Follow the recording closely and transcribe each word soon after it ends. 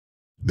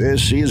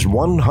This is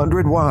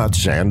 100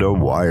 watts and a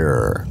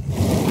wire.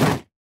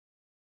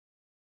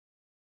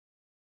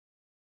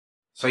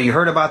 So you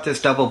heard about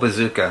this double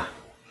bazooka,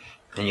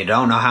 and you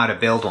don't know how to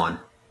build one?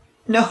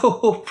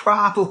 No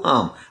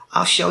problem.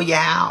 I'll show you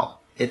how.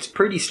 It's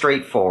pretty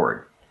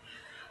straightforward.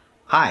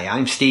 Hi,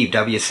 I'm Steve,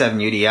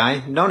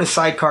 W7UDI, known as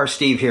Sidecar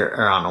Steve here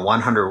on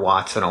 100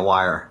 watts and a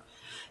wire.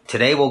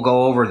 Today we'll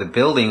go over the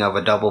building of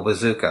a double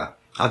bazooka.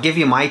 I'll give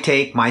you my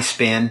take, my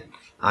spin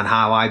on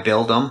how I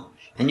build them,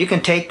 and you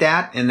can take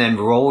that and then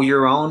roll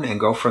your own and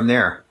go from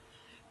there.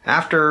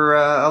 After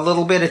a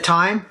little bit of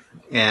time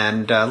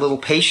and a little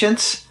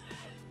patience,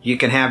 you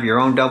can have your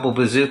own double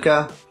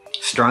bazooka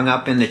strung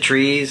up in the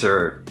trees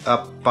or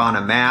up on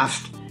a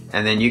mast,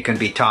 and then you can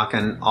be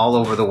talking all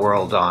over the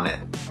world on it.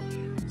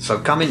 So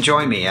come and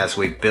join me as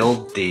we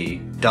build the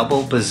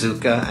double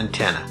bazooka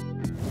antenna.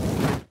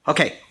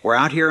 Okay, we're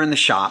out here in the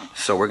shop,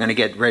 so we're going to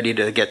get ready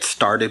to get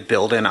started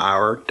building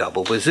our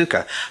double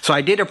bazooka. So I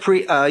did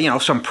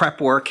some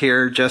prep work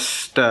here,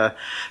 just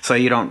so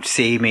you don't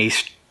see me,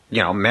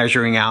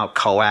 measuring out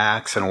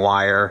coax and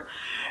wire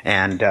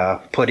and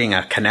putting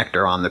a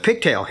connector on the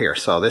pigtail here.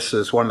 So this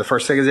is one of the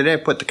first things I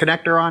did, put the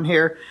connector on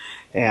here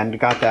and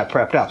got that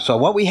prepped up. So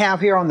what we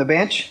have here on the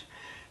bench,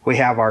 we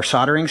have our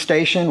soldering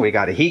station, we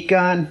got a heat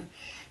gun,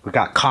 we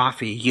got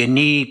coffee. You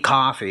need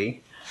coffee.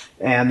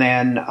 And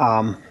then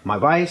my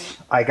vise,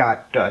 I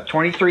got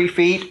 23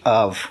 feet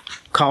of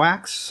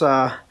coax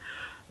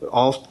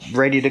all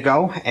ready to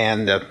go,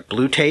 and the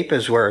blue tape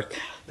is where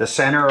the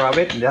center of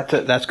it,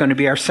 that's going to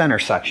be our center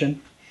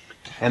section.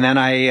 And then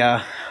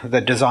the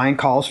design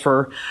calls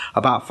for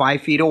about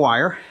 5 feet of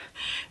wire,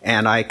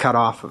 and I cut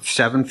off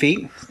 7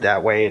 feet.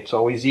 That way it's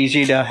always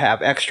easy to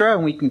have extra,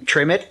 and we can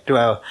trim it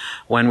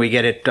when we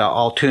get it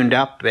all tuned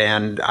up,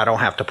 and I don't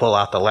have to pull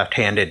out the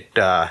left-handed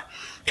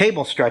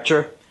cable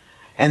stretcher.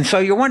 And so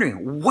you're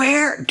wondering,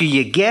 where do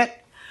you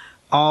get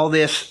all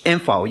this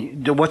info?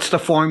 What's the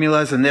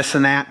formulas and this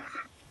and that?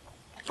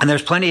 And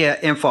there's plenty of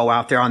info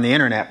out there on the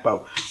internet,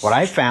 but what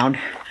I found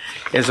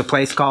is a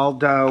place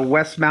called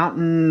West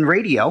Mountain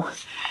Radio.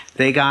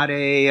 They got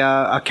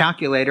a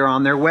calculator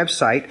on their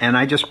website, and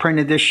I just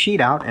printed this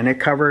sheet out, and it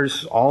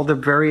covers all the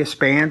various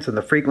bands and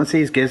the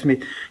frequencies, gives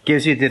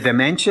you the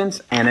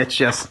dimensions, and it's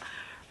just,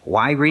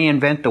 why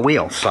reinvent the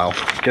wheel? So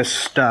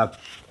just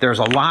there's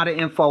a lot of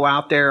info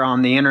out there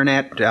on the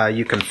internet.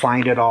 You can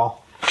find it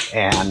all,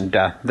 and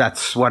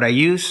that's what I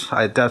use.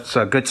 That's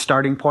a good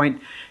starting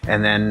point,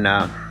 and then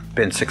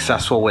been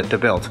successful with the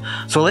build.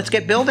 So let's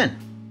get building.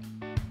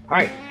 All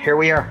right, here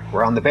we are.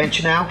 We're on the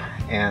bench now,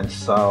 and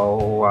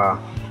so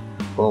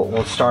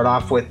we'll start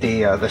off with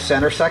the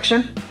center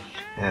section,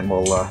 and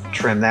we'll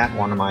trim that.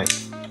 One of my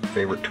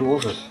favorite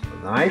tools is the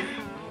knife,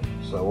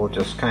 so we'll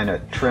just kind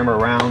of trim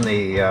around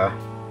the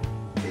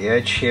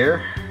edge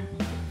here.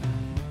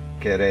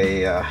 Get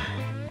I'm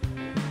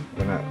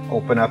gonna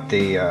open up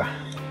the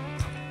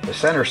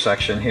center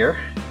section here,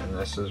 and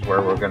this is where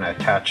we're gonna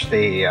attach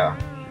the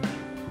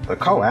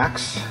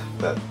coax,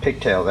 the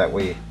pigtail that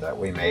we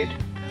made.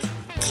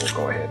 So we'll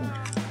go ahead and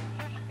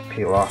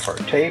peel off our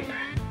tape,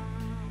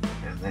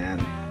 and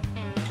then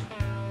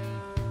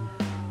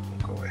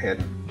we'll go ahead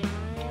and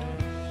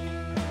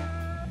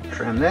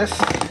trim this,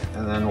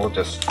 and then we'll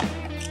just,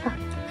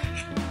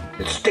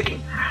 it's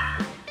sticking.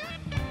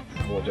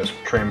 We'll just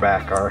trim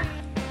back our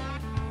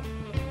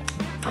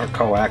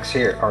coax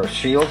here, our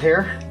shield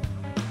here.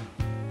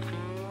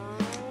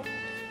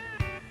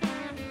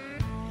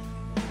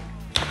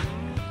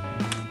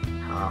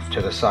 Off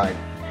to the side.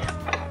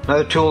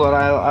 Another tool that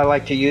I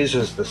like to use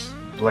is this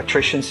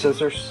electrician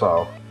scissors.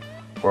 So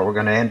what we're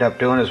going to end up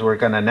doing is we're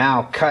going to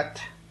now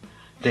cut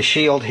the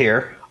shield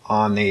here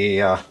on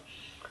the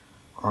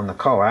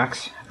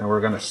coax, and we're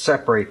going to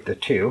separate the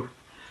two.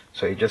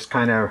 So you just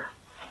kind of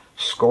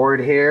score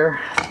it here,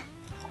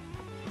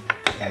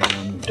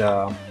 and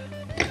we'll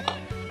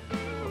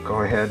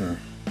go ahead and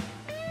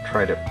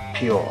try to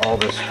peel all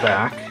this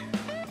back.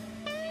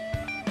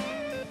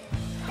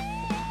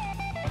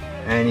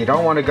 And you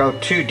don't want to go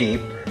too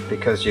deep,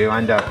 because you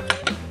end up,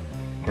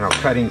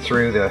 cutting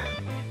through the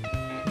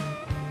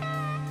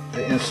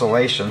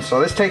insulation. So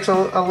this takes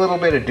a little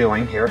bit of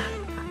doing here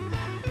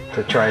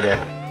to try to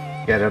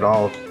get it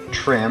all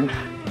trimmed.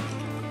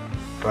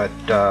 But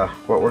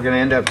what we're going to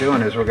end up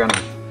doing is we're going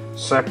to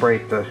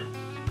separate the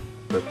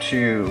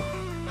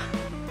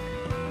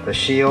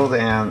shield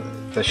and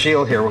the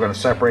shield here. We're going to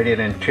separate it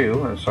in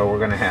two, and so we're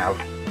going to have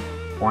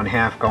one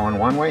half going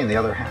one way and the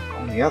other half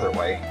going the other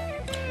way.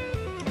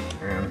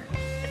 And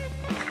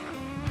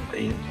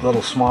the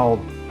little small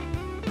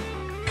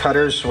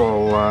cutters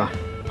will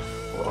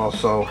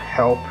also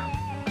help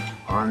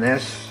on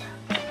this.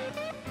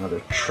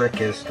 Another trick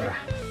is to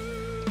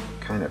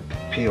kind of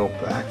peel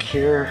back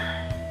here,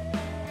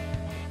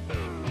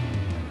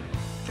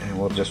 and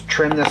we'll just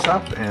trim this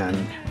up,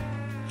 and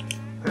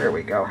there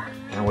we go.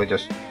 And we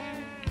just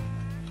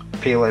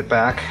peel it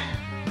back,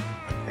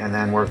 and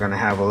then we're going to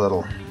have a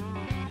little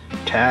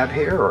tab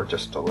here, or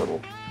just a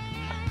little,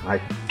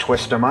 I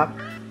twist them up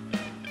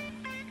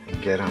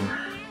and get them.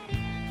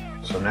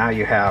 So now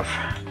you have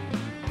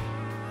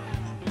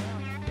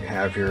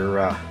have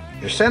your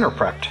center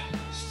prepped.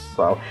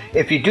 So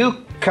if you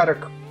do cut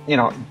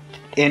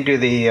into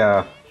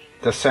the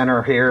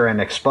center here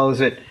and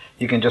expose it,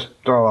 you can just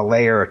throw a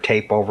layer of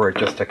tape over it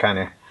just to kind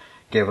of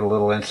give it a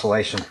little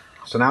insulation.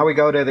 So now we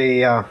go to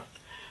the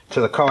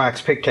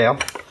coax pigtail.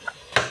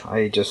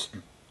 I just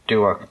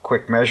do a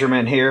quick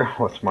measurement here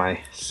with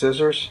my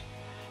scissors.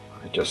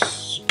 I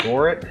just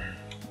score it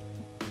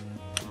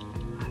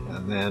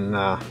and then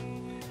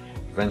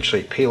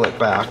eventually peel it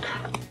back.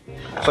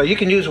 So you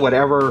can use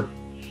whatever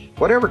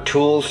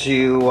tools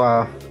you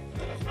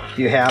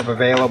have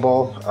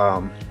available.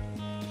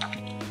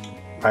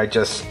 I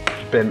just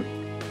spin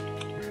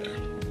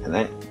and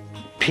then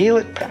peel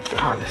it back to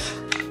this.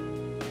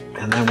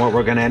 And then what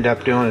we're going to end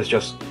up doing is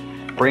just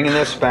bringing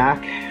this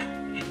back.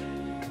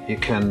 You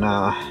can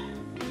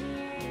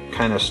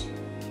kind of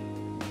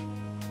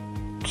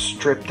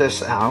strip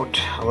this out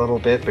a little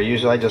bit, but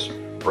usually I just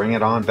bring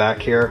it on back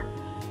here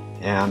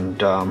and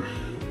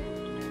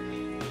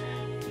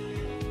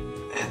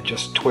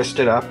just twist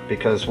it up,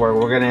 because what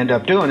we're going to end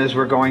up doing is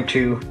we're going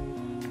to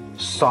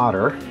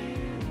solder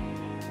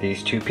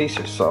these two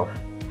pieces. So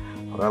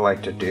what I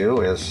like to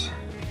do is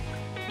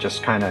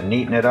just kind of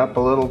neaten it up a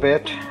little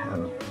bit,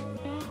 and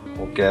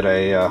we'll get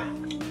a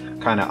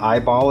kind of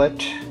eyeball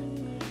it.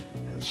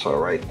 And so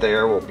right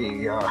there will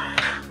be our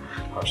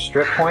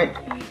strip point.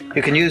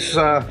 You can use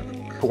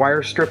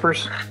wire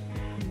strippers,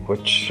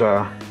 which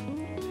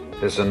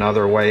is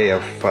another way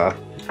of,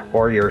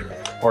 or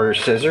your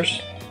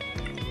scissors,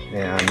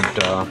 and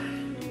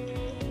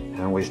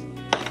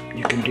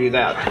you can do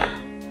that.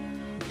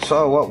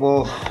 So what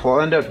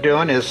we'll end up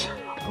doing is,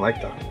 I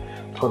like to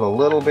put a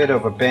little bit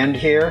of a bend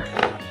here,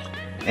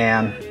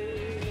 and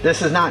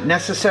this is not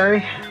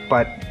necessary,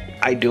 but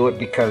I do it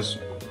because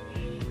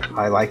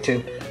I like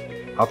to.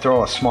 I'll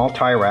throw a small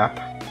tie wrap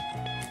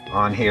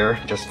on here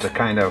just to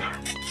kind of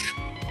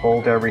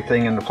hold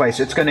everything into place.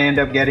 It's going to end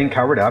up getting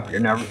covered up. You're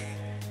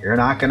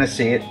not going to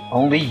see it.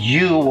 Only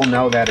you will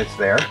know that it's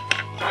there.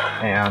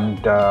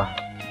 And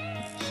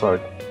so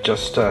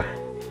just to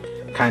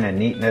kind of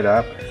neaten it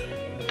up,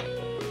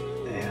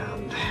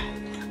 and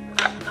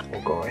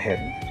we'll go ahead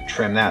and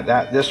trim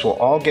that. This will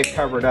all get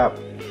covered up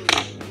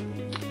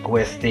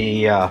with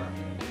the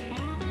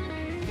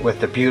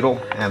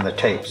butyl and the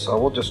tape. So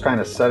we'll just kind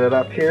of set it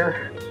up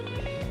here.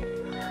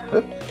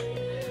 Oop.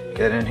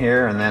 Get in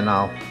here, and then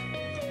I'll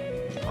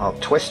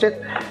twist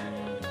it.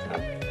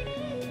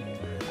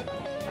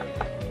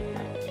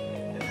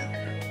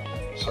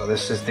 So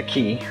this is the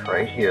key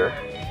right here,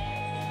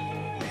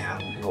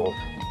 and we'll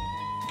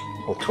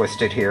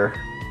twist it here.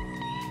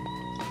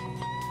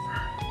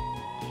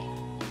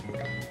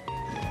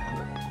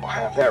 And we'll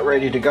have that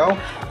ready to go.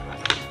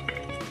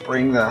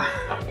 Bring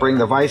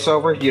the vise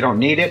over. You don't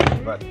need it,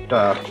 but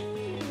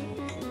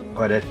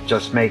it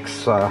just makes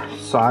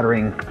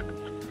soldering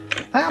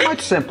that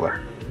much simpler.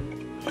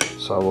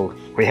 So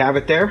we have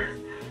it there.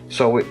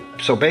 So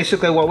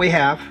basically what we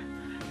have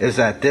is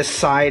that this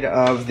side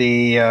of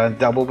the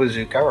double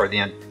bazooka, or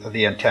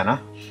the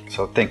antenna.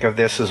 So think of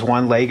this as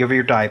one leg of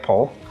your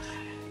dipole.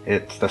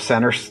 It's the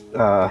center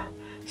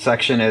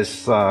section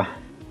is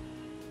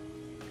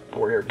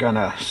we're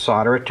gonna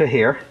solder it to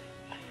here,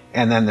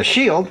 and then the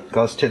shield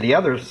goes to the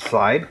other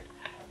side,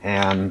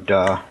 and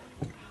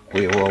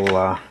we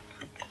will.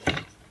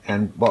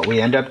 And what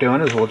we end up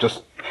doing is we'll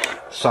just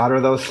solder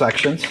those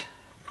sections,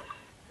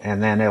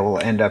 and then it will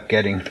end up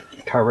getting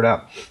covered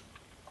up.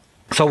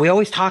 So we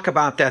always talk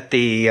about that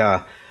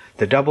the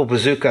double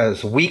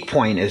bazooka's weak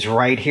point is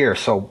right here.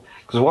 So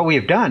because what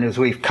we've done is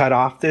we've cut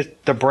off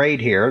the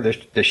braid here,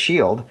 the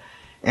shield,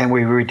 and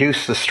we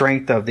reduce the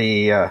strength of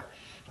the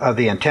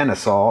antenna.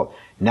 So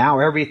now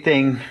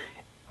everything,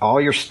 all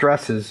your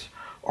stresses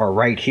are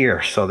right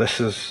here. So this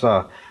is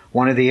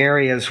one of the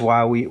areas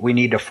why we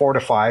need to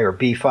fortify or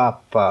beef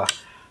up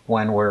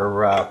when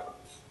we're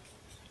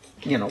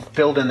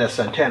building this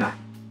antenna.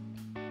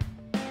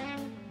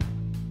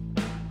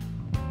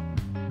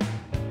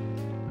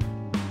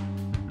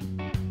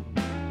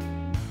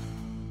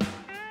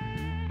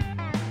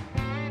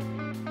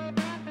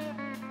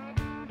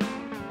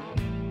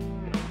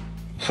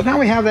 So now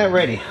we have that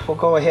ready. We'll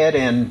go ahead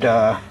and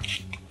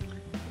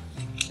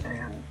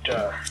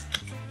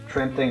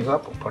trim things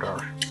up. We'll put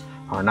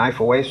our knife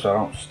away so I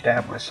don't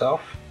stab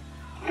myself.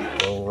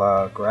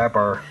 We'll grab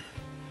our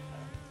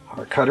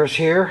cutters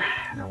here,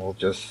 and we'll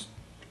just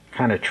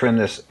kind of trim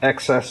this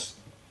excess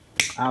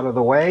out of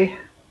the way.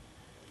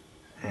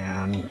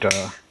 And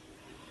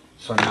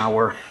so now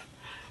we're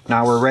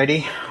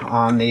ready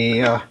on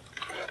the.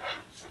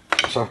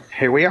 So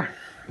here we are.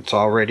 It's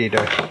all ready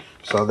to.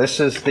 So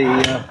this is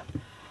the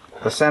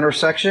center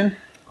section,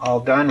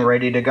 all done,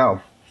 ready to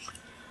go.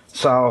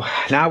 So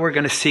now we're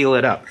going to seal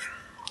it up.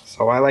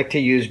 So I like to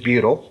use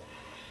butyl.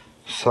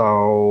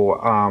 So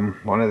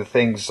one of the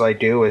things I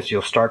do is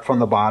you'll start from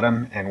the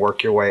bottom and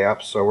work your way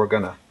up. So we'll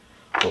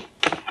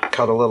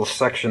cut a little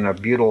section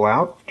of butyl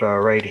out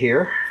right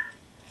here.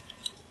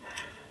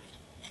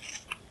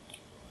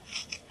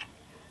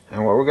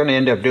 And what we're going to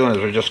end up doing is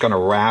we're just going to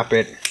wrap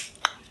it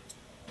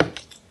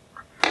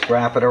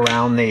wrap it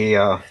around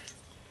the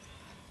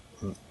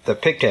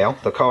pigtail,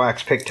 the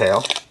coax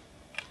pigtail,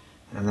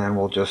 and then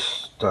we'll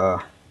just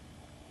we'll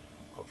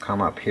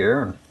come up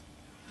here and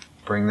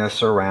bring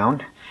this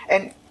around.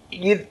 And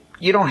you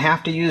don't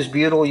have to use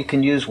butyl. You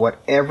can use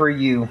whatever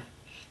you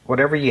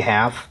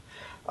have.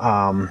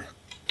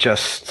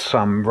 Just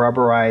some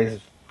rubberized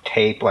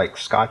tape like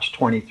Scotch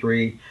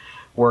 23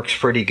 works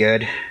pretty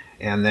good.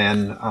 And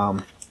then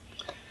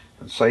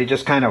so you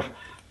just kind of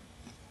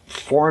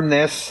form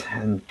this,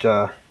 and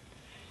then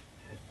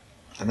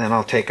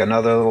I'll take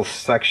another little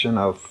section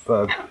of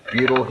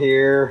butyl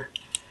here,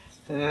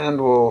 and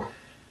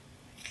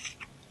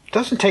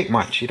doesn't take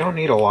much. You don't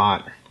need a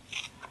lot.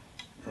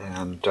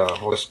 And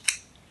we'll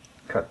just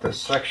cut this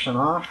section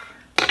off,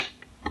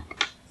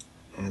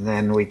 and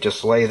then we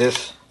just lay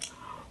this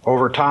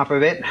over top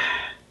of it,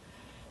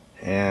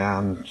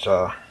 and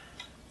just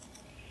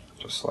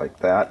like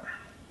that.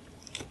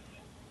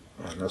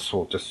 And this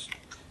will just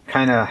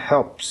kind of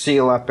help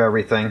seal up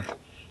everything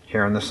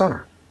here in the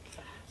center.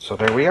 So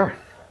there we are.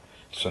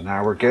 So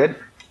now we're good.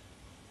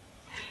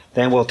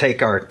 Then we'll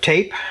take our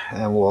tape,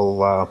 and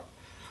we'll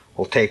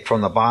tape from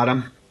the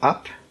bottom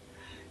up,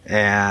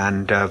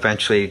 and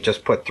eventually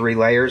just put 3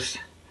 layers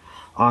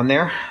on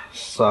there.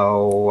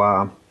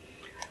 So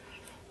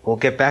we'll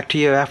get back to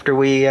you after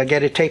we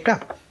get it taped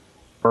up.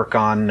 Work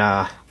on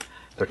the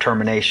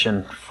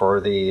termination for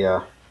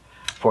the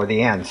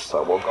ends.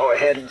 So we'll go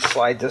ahead and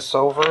slide this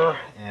over,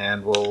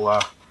 and we'll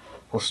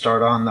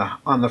start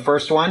on the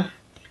first one.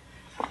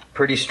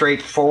 Pretty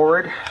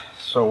straightforward.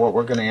 So what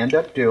we're going to end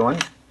up doing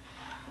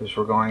is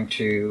we're going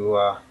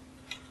to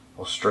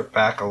we'll strip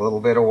back a little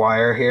bit of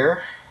wire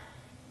here.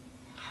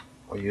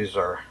 We'll use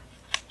our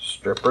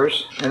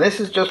strippers, and this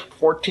is just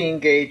 14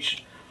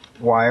 gauge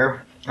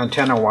wire,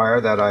 antenna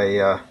wire that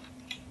I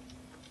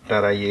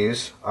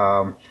use.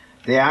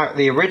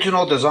 The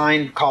original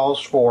design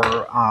calls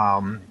for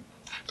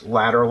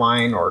ladder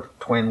line or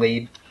twin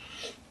lead,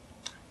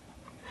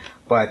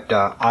 but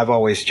I've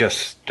always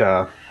just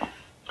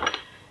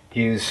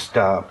used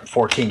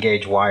 14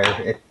 gauge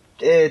wire.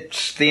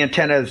 The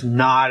antenna is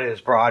not as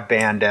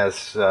broadband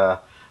as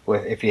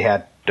if you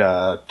had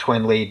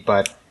twin lead,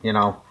 but you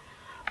know,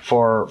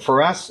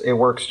 for us it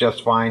works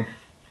just fine.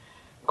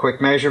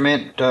 Quick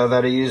measurement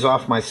that I use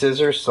off my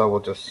scissors, so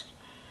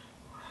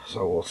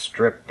we'll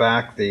strip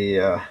back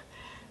the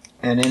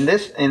and in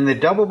the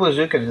double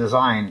bazooka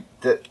design,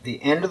 the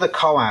end of the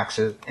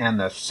coaxes and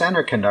the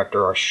center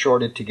conductor are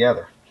shorted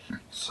together,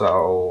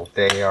 so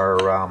they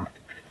are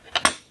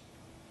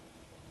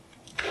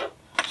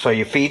so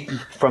you feed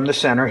from the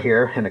center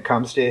here, and it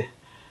comes to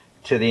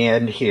the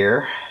end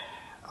here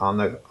on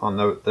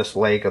this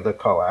leg of the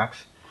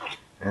coax,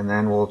 and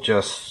then we'll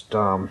just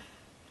so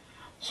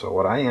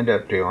what I end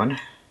up doing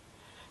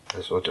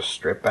is we'll just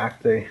strip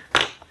back get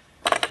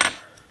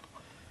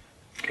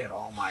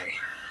all my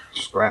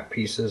scrap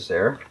pieces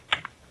there,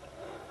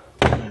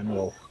 and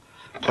we'll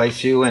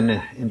place you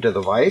into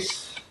the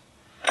vise,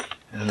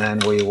 and then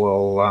we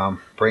will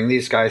bring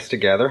these guys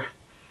together,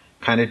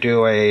 kind of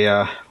do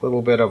a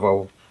little bit of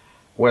a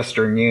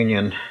Western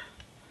Union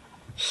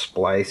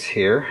splice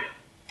here,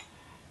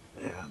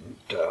 and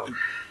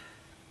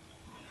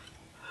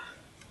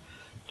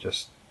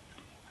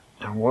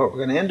and what we're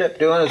going to end up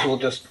doing is we'll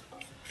just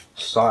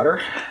solder,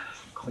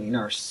 clean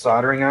our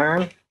soldering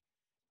iron.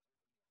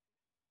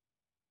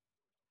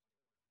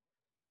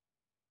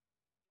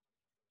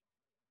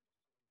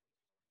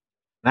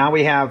 Now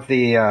we have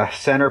the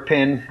center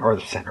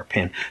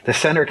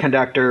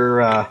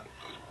conductor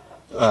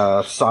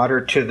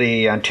soldered to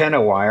the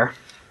antenna wire,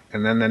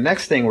 and then the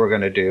next thing we're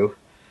going to do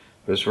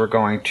is we're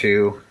going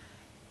to,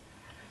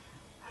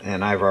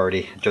 and I've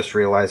already just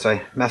realized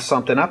I messed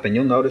something up, and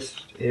you'll notice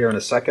here in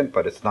a second,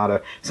 but it's not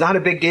a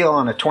big deal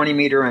on a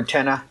 20-meter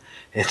antenna.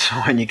 It's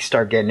when you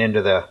start getting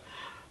into the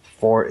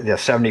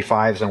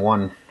 75s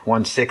and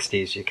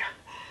 160s, you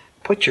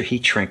put your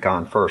heat shrink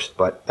on first,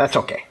 but that's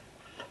okay.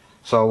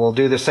 So we'll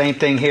do the same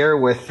thing here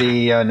with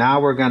the, now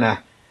we're going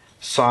to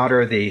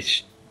solder the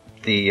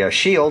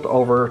shield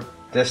over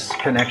this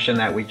connection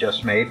that we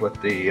just made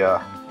with the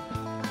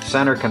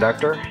center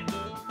conductor.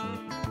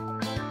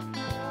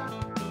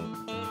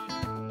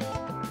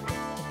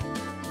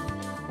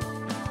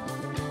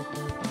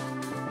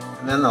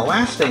 And then the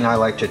last thing I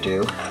like to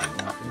do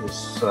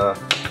is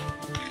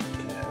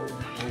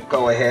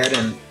go ahead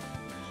and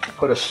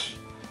put a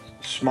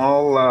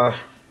small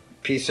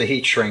piece of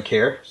heat shrink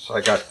here. So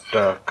I got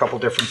a couple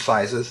different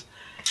sizes,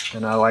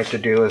 and I like to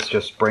do is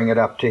just bring it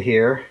up to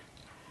here,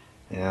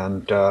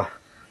 and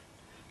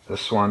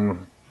this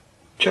one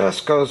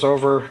just goes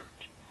over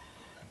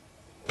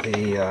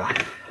the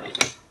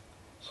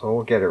so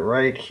we'll get it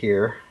right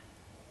here,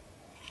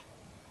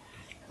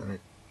 and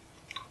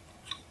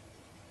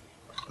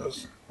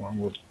this one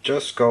will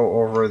just go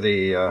over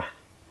the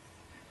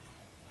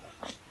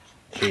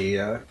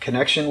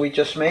connection we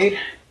just made.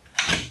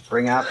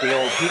 Bring out the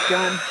old heat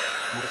gun.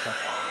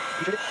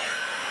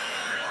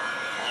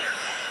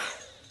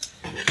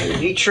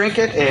 heat shrink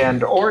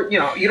it, or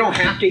you don't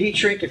have to heat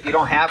shrink if you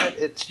don't have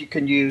it. You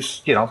can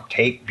use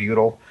tape,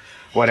 butyl,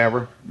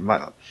 whatever,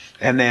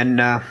 and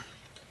then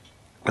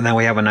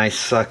we have a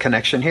nice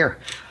connection here.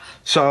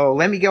 So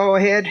let me go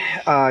ahead.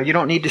 You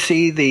don't need to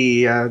see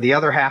the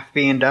other half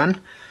being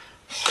done.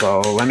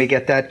 So let me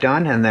get that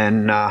done, and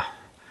then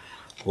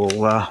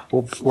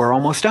we're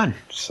almost done.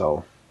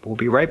 So we'll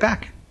be right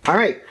back. All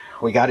right,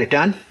 we got it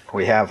done.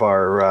 We have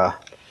our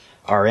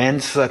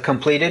ends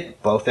completed,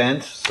 both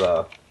ends,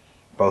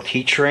 both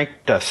heat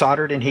shrinked,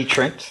 soldered and heat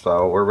shrinked.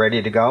 So we're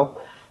ready to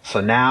go.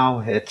 So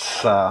now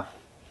it's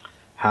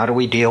how do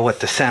we deal with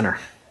the center?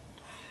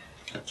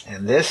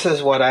 And this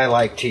is what I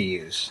like to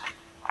use.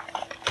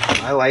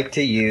 I like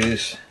to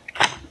use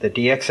the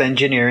DX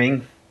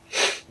Engineering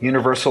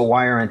Universal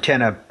Wire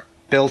Antenna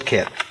Build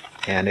Kit,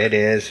 and it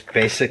is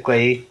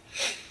basically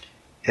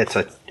it's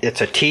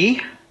a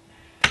T,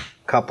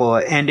 couple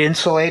of end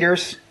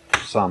insulators,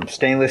 some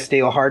stainless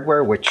steel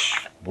hardware,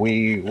 which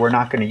we're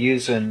not going to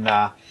use in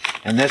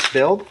this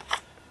build.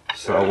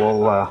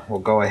 So we'll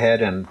go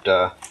ahead and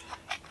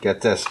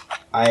get this.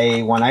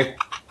 When I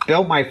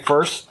built my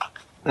first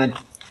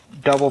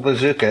double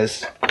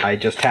bazookas, I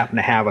just happened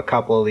to have a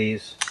couple of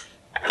these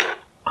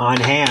on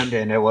hand,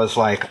 and it was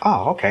like,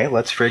 oh, okay,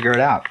 let's figure it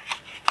out.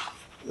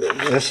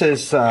 This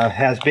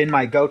has been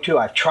my go-to.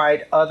 I've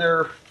tried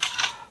other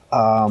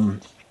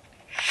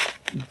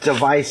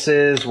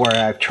devices where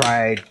I've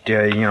tried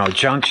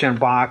junction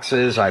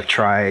boxes. I've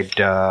tried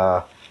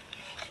some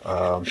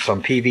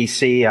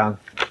PVC,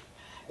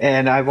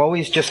 and I've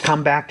always just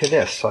come back to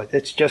this. So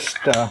it's just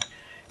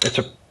it's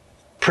a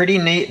pretty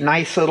neat,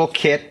 nice little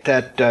kit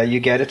that you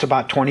get. It's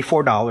about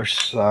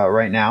 $24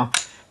 right now.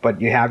 But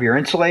you have your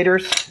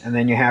insulators, and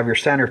then you have your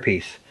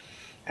centerpiece,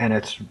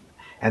 and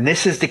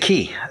this is the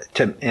key,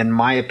 in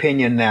my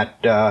opinion,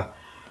 that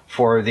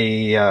for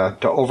to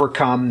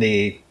overcome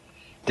the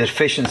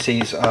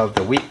deficiencies of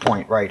the weak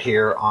point right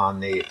here on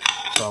the.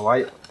 So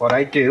what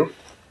I do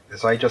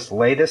is I just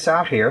lay this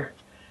out here,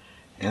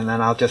 and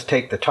then I'll just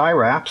take the tie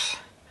wraps,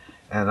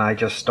 and I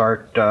just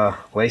start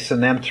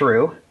lacing them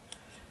through,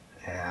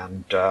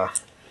 and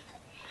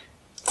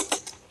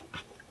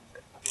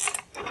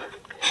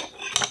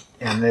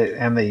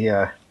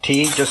the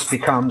T just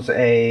becomes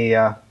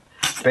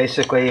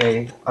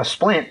basically a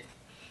splint.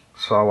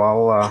 So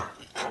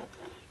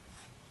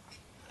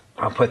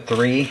I'll put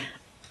 3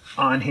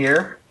 on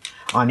here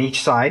on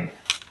each side,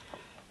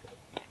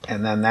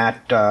 and then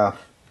that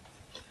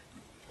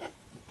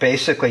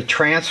basically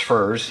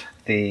transfers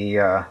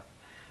the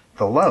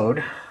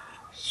load.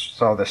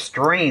 So the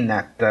strain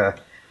that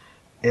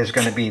is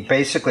going to be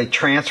basically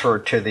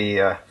transferred to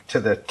the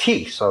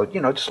T. So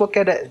just look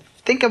at it.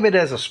 Think of it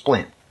as a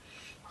splint.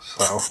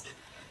 So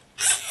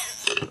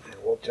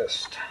we'll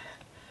just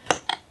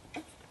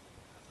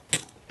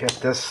get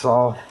this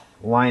all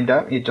lined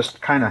up. You just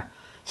kind of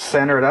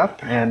center it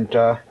up, and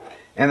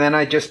then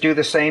I just do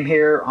the same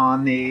here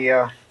on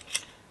the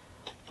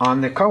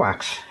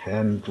coax,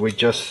 and we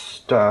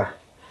just so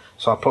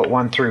I'll put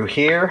one through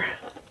here,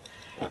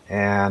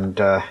 and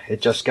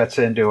it just gets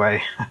into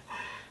a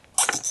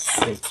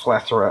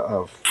plethora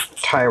of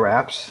tie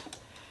wraps,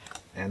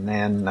 and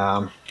then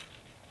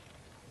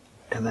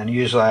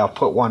usually I'll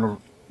put one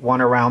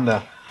around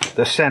the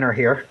center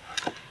here,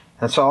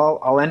 and so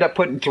I'll end up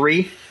putting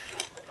 3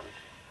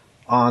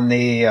 on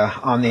the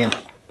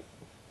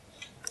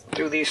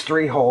through these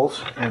 3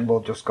 holes, and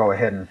we'll just go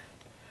ahead and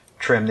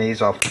trim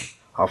these. I'll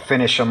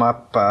finish them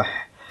up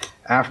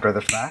after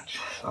the fact.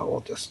 So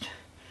we'll just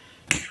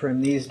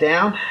trim these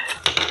down,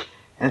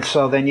 and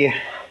so then you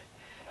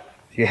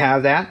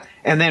have that,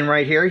 and then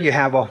right here you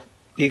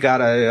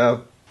got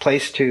a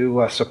place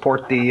to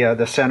support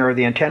the center of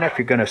the antenna if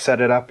you're going to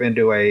set it up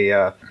into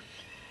a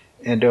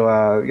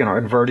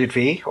inverted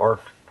V or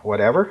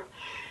whatever,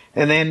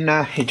 and then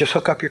you just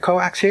hook up your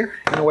coax here,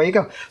 and away you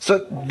go.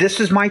 So this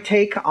is my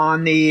take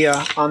on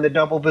the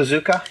double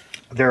bazooka.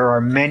 There are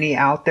many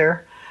out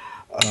there.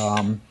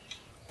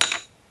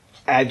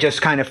 I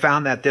just kind of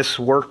found that this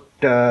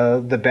worked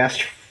the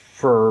best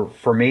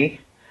for me.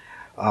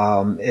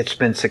 It's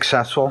been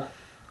successful.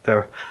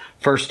 The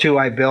first 2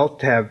 I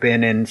built have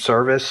been in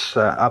service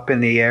up in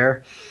the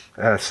air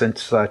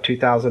since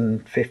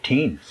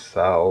 2015.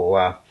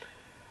 So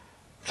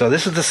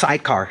this is the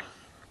sidecar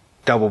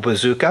double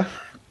bazooka.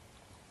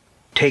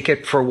 Take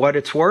it for what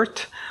it's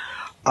worth.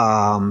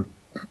 Come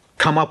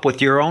up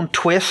with your own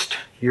twist,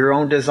 your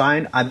own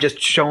design. I'm just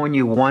showing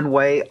you one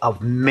way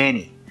of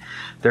many.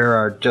 There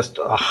are just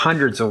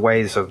hundreds of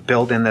ways of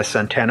building this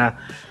antenna,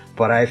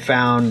 but I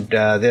found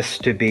this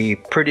to be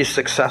pretty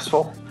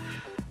successful.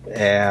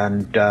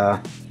 And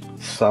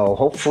so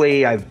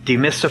hopefully I've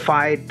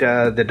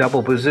demystified the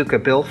double bazooka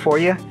build for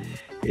you.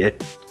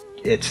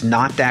 It's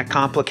not that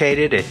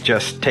complicated. It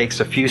just takes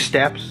a few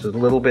steps, a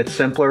little bit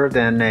simpler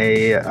than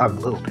the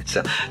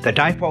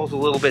dipole's a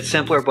little bit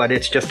simpler, but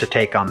it's just a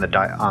take on the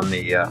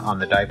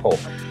dipole.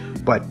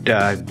 But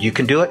you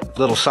can do it.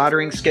 Little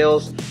soldering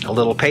skills, a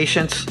little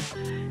patience,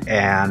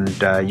 and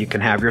you can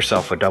have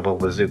yourself a double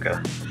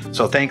bazooka.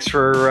 So thanks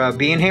for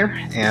being here,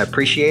 and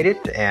appreciate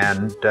it,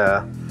 and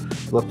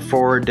look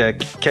forward to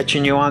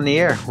catching you on the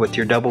air with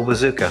your double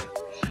bazooka.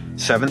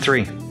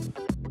 7-3.